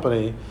the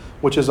company,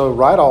 which is a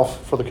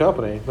write-off for the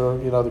company.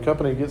 The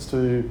company gets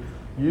to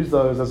use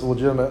those as a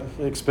legitimate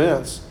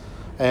expense,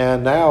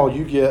 and now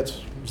you get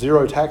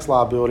zero tax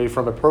liability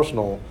from a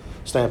personal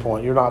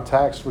standpoint. You're not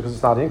taxed because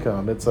it's not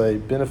income. It's a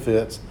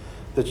benefit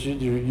that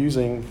you're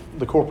using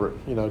the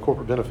corporate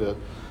benefit.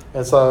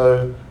 And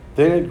so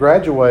then it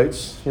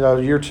graduates.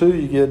 Year two,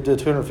 you get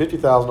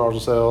 $250,000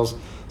 of sales.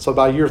 So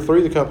by year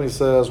three, the company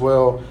says,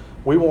 well,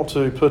 we want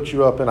to put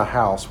you up in a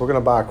house. We're going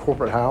to buy a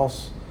corporate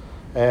house,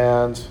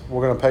 and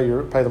we're going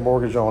to pay the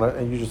mortgage on it,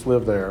 and you just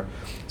live there.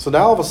 So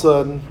now all of a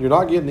sudden, you're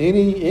not getting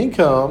any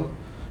income.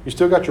 You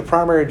still got your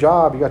primary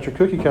job. You got your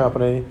cookie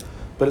company,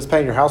 but it's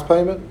paying your house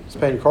payment. It's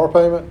paying your car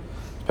payment.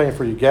 It's paying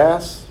for your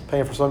gas,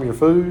 paying for some of your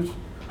food.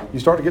 You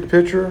start to get the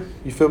picture.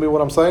 You feel me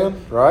what I'm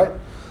saying, right?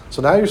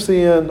 So now you're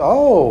seeing,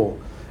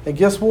 and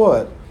guess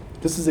what?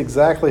 This is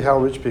exactly how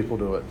rich people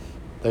do it.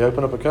 They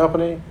open up a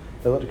company.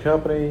 They let the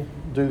company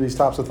do these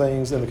types of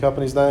things in the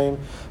company's name.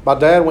 My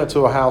dad went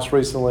to a house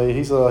recently.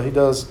 He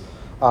does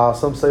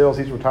some sales.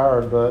 He's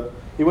retired, but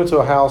he went to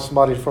a house,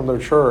 somebody from their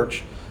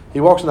church. He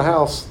walks in the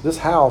house. This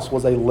house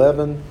was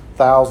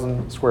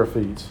 11,000 square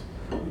feet.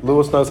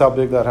 Lewis knows how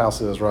big that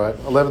house is, right?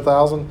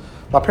 11,000.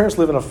 My parents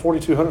live in a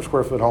 4,200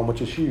 square foot home,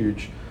 which is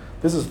huge.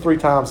 This is 3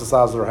 times the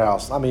size of their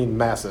house. I mean,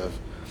 massive.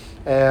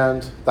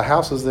 And the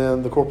house is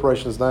in the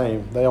corporation's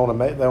name. They own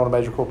a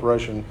major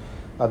corporation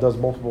that does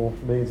multiple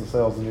millions of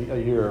sales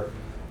a year.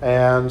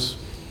 And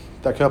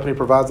that company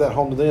provides that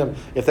home to them.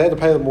 If they had to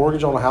pay the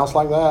mortgage on a house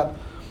like that,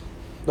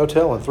 no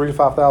telling, $3,000 to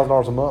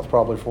 $5,000 a month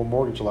probably for a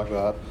mortgage like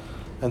that.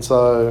 And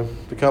so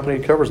the company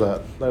covers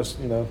that. That's,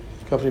 the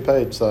company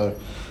paid. So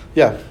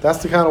yeah,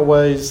 that's the kind of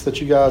ways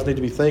that you guys need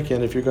to be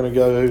thinking if you're going to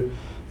go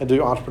and do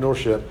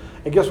entrepreneurship.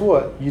 And guess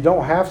what? You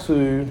don't have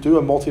to do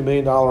a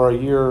multi-million-dollar a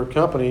year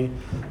company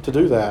to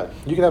do that.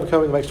 You can have a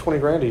company that makes 20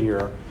 grand a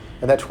year,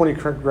 and that 20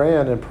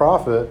 grand in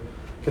profit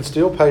can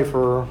still pay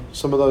for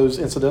some of those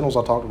incidentals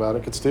I talked about.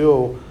 It could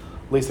still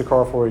lease a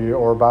car for you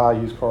or buy a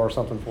used car or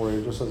something for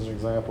you, just as an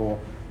example,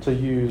 to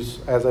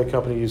use as a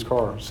company used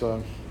car.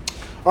 So,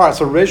 all right,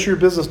 so register your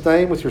business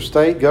name with your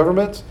state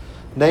government.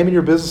 Naming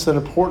your business is an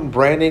important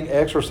branding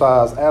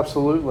exercise,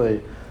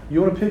 absolutely.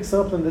 You want to pick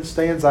something that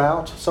stands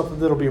out, something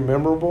that'll be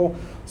memorable.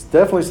 It's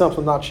definitely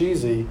something not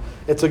cheesy.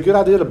 It's a good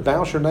idea to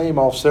bounce your name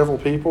off several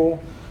people.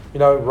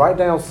 Write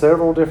down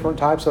several different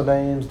types of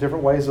names,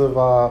 different ways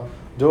of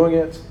doing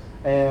it,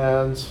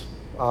 and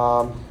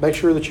make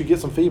sure that you get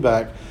some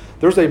feedback.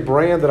 There's a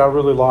brand that I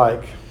really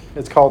like.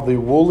 It's called the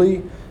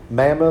Woolly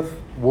Mammoth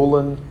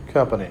Woolen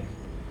Company.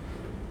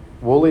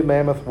 Woolly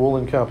Mammoth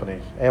Woolen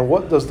Company. And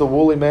what does the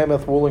Woolly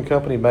Mammoth Woolen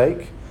Company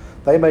make?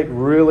 They make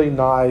really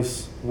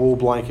nice wool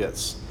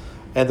blankets.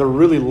 And they're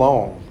really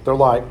long. They're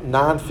like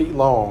 9 feet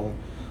long.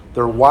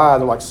 They're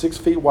wide. They're like 6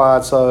 feet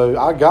wide. So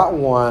I got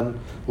one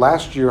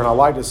last year and I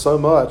liked it so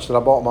much that I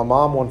bought my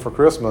mom one for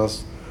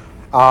Christmas.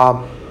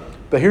 But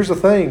here's the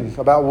thing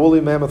about Woolly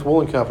Mammoth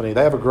Woolen Company.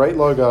 They have a great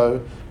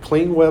logo,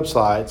 clean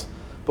website.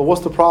 But what's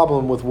the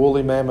problem with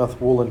Woolly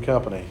Mammoth Woolen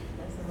Company?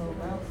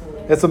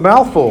 It's a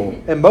mouthful,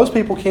 and most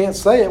people can't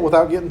say it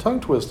without getting tongue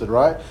twisted,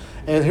 right?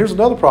 And here's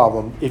another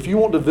problem. If you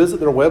want to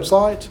visit their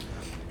website,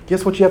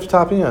 guess what you have to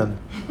type in?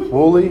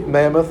 Woolly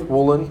Mammoth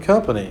Woolen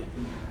Company.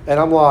 And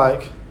I'm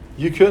like,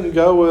 you couldn't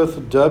go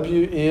with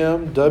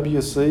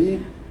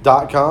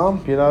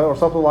WMWC.com, or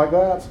something like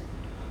that?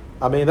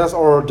 I mean,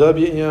 or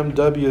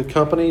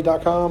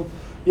WMWcompany.com.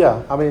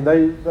 Yeah, I mean,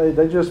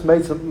 they just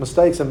made some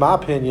mistakes, in my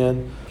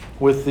opinion,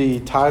 with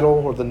the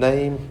title or the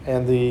name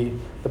and the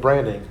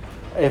branding.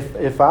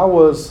 If I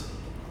was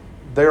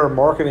their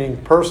marketing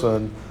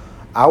person,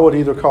 I would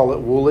either call it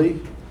Woolly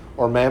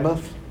or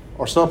Mammoth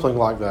or something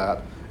like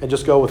that and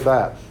just go with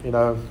that,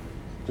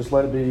 just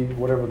let it be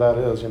whatever that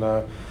is,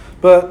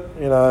 But,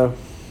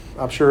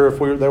 I'm sure if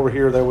they were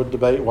here, they would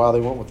debate why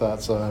they went with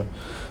that. So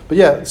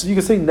you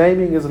can see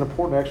naming is an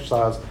important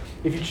exercise.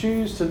 If you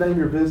choose to name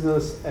your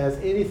business as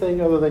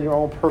anything other than your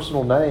own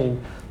personal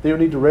name, then you'll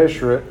need to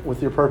register it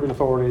with the appropriate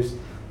authorities.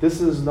 This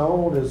is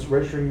known as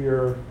registering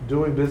your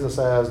doing business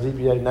as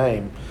DBA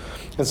name.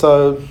 And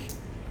so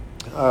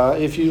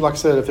if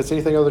it's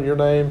anything other than your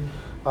name,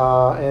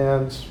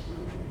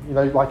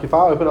 like if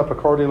I open up a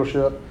car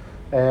dealership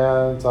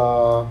and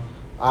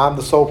I'm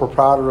the sole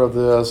proprietor of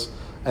this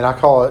and I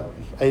call it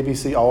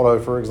ABC Auto,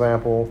 for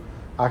example,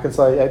 I can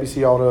say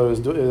ABC Auto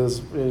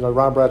is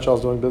Ryan Bradshaw's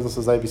doing business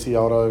as ABC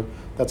Auto.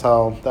 That's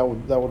how that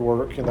would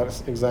work in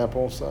that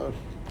example. So.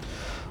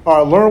 All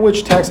right, learn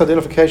which tax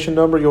identification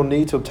number you'll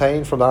need to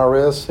obtain from the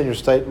IRS and your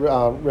state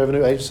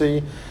revenue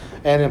agency.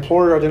 And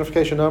employer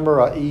identification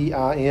number,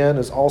 EIN,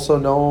 is also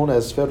known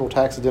as federal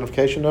tax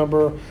identification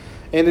number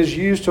and is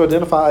used to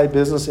identify a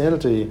business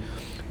entity.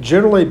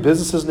 Generally,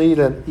 businesses need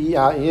an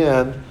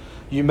EIN.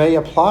 You may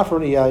apply for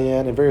an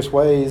EIN in various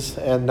ways,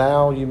 and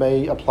now you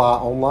may apply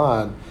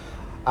online.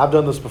 I've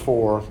done this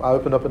before. I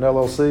opened up an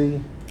LLC,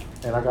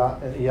 and I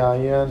got an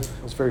EIN.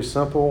 It was very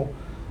simple.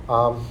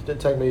 Didn't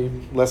take me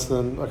less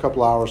than a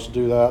couple hours to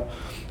do that.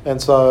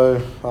 And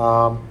so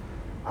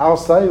I'll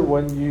say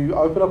when you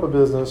open up a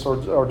business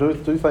or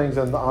do things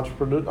in the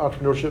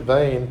entrepreneurship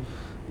vein,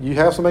 you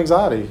have some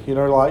anxiety.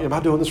 Like, am I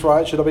doing this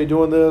right? Should I be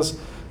doing this?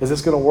 Is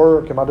this going to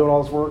work? Am I doing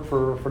all this work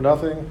for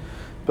nothing?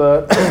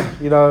 But,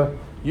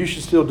 you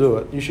should still do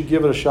it. You should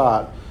give it a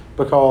shot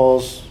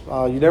because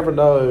you never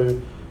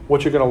know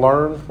what you're going to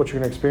learn, what you're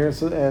going to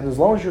experience. And as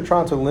long as you're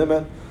trying to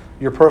limit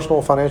your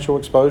personal financial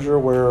exposure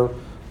where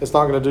it's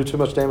not going to do too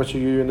much damage to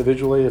you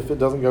individually if it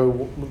doesn't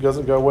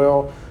go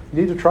well.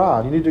 You need to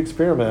try. You need to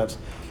experiment.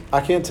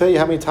 I can't tell you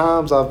how many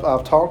times I've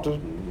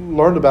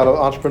learned about an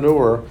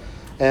entrepreneur,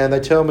 and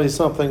they tell me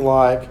something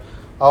like,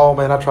 "Oh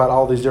man, I tried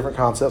all these different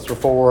concepts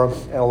before,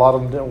 and a lot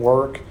of them didn't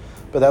work,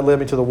 but that led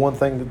me to the one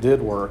thing that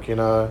did work."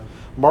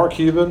 Mark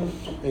Cuban.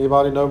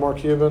 Anybody know Mark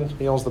Cuban?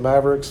 He owns the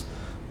Mavericks.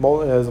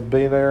 As a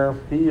billionaire,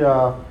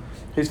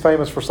 he's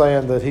famous for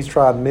saying that he's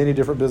tried many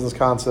different business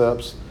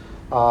concepts.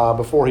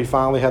 Before he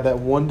finally had that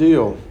one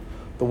deal,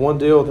 the one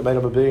deal that made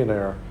him a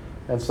billionaire.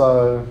 And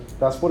so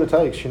that's what it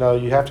takes.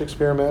 You have to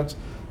experiment,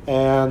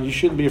 and you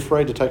shouldn't be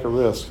afraid to take a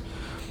risk.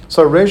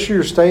 So register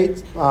your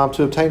state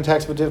to obtain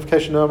tax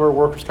identification number,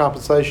 workers'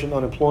 compensation,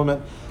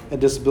 unemployment, and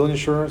disability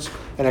insurance.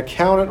 An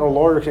accountant or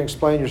lawyer can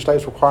explain your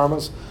state's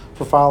requirements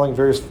for filing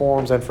various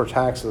forms and for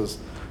taxes.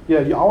 Yeah,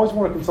 you always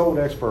want to consult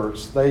with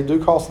experts. They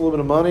do cost a little bit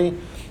of money,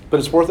 but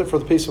it's worth it for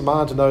the peace of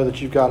mind to know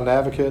that you've got an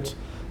advocate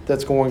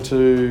that's going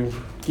to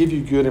give you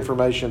good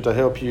information to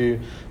help you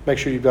make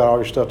sure you've got all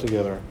your stuff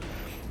together.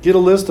 Get a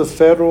list of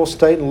federal,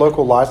 state, and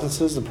local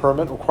licenses and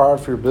permit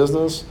required for your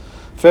business.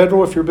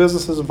 Federal, if your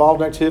business is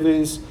involved in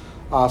activities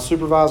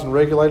supervised and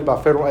regulated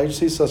by federal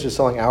agencies such as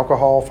selling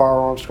alcohol,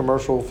 firearms,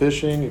 commercial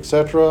fishing,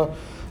 etc.,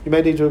 you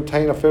may need to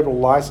obtain a federal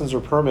license or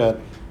permit.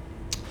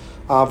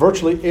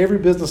 Virtually every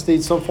business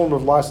needs some form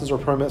of license or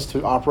permits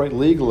to operate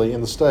legally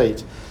in the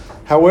state.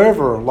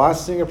 However,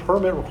 licensing and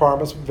permit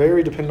requirements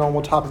vary depending on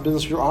what type of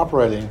business you're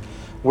operating,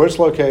 where it's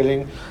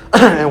located,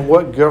 and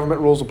what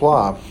government rules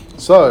apply.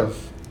 So,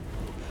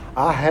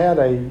 I had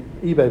a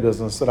eBay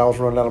business that I was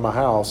running out of my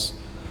house,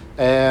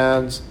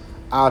 and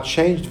I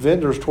changed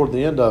vendors toward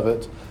the end of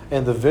it,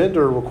 and the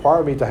vendor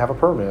required me to have a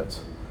permit.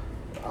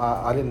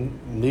 I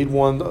didn't need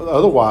one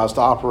otherwise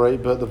to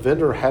operate, but the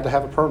vendor had to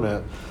have a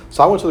permit.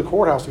 So I went to the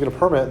courthouse to get a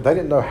permit. They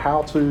didn't know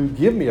how to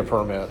give me a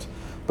permit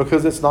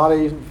because it's not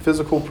a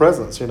physical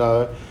presence, you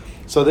know.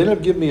 So they ended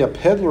up giving me a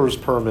peddler's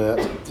permit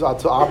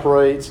to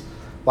operate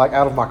like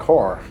out of my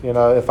car, you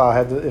know, if I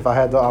had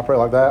to operate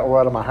like that or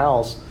out of my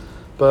house.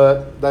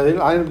 But I ended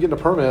up getting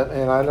a permit,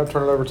 and I ended up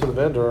turning it over to the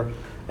vendor.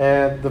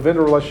 And the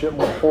vendor relationship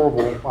was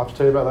horrible. I'll have to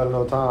tell you about that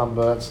another time.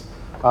 But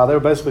they were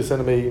basically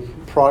sending me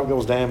product that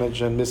was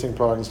damaged and missing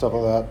product and stuff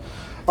like that.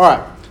 All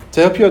right. To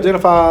help you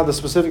identify the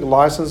specific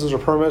licenses or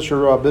permits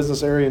your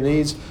business area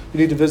needs, you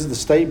need to visit the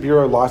State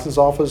Bureau License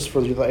Office for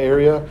the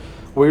area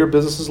where your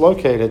business is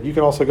located. You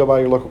can also go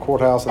by your local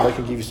courthouse, and they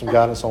can give you some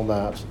guidance on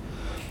that.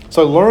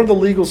 So learn the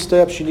legal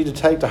steps you need to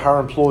take to hire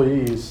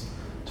employees.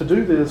 To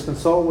do this,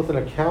 consult with an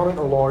accountant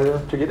or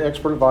lawyer to get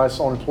expert advice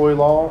on employee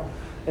law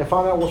and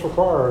find out what's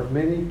required.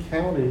 Many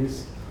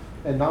counties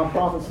and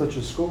nonprofits such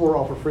as SCORE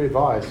offer free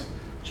advice.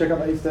 Check out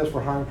the 8 steps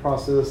for hiring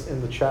process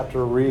in the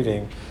chapter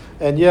reading.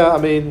 And yeah, I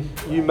mean,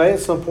 you may at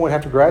some point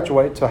have to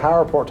graduate to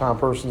hire a part-time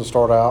person to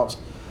start out.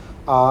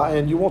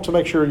 And you want to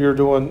make sure you're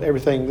doing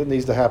everything that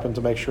needs to happen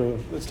to make sure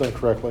it's done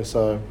correctly.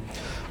 So,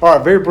 all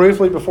right, very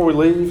briefly before we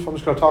leave, I'm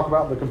just going to talk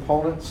about the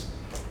components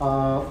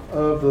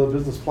of the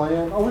business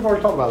plan. Oh, we've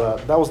already talked about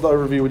that. That was the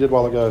overview we did a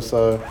while ago.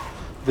 So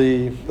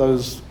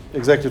those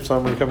executive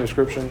summary, company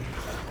description.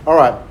 All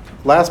right,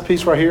 last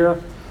piece right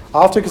here. I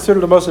often consider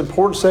the most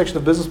important section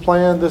of business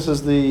plan. This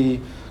is the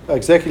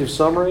executive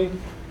summary.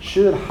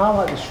 Should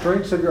highlight the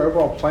strengths of your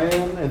overall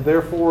plan and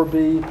therefore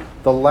be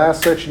the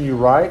last section you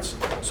write.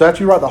 So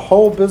after you write the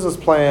whole business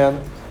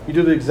plan, you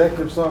do the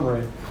executive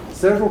summary.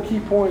 Several key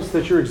points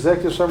that your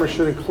executive summary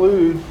should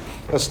include: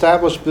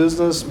 established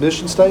business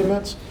mission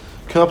statements,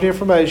 company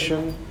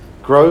information,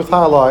 growth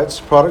highlights,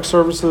 product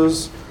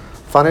services,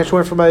 financial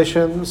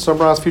information,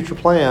 summarize future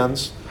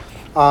plans.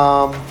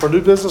 For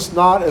new business,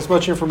 not as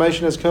much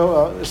information as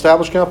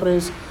established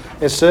companies.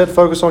 Instead,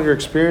 focus on your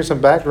experience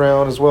and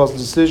background as well as the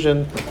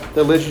decision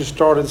that led you to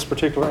start this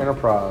particular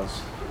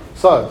enterprise.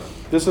 So,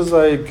 this is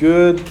a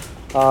good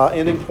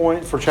ending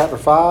point for Chapter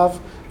 5.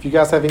 If you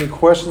guys have any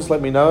questions,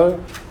 let me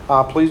know.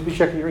 Please be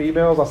checking your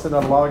emails. I send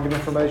out a lot of good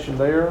information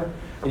there.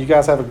 And you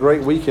guys have a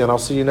great weekend. I'll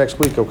see you next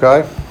week,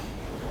 okay?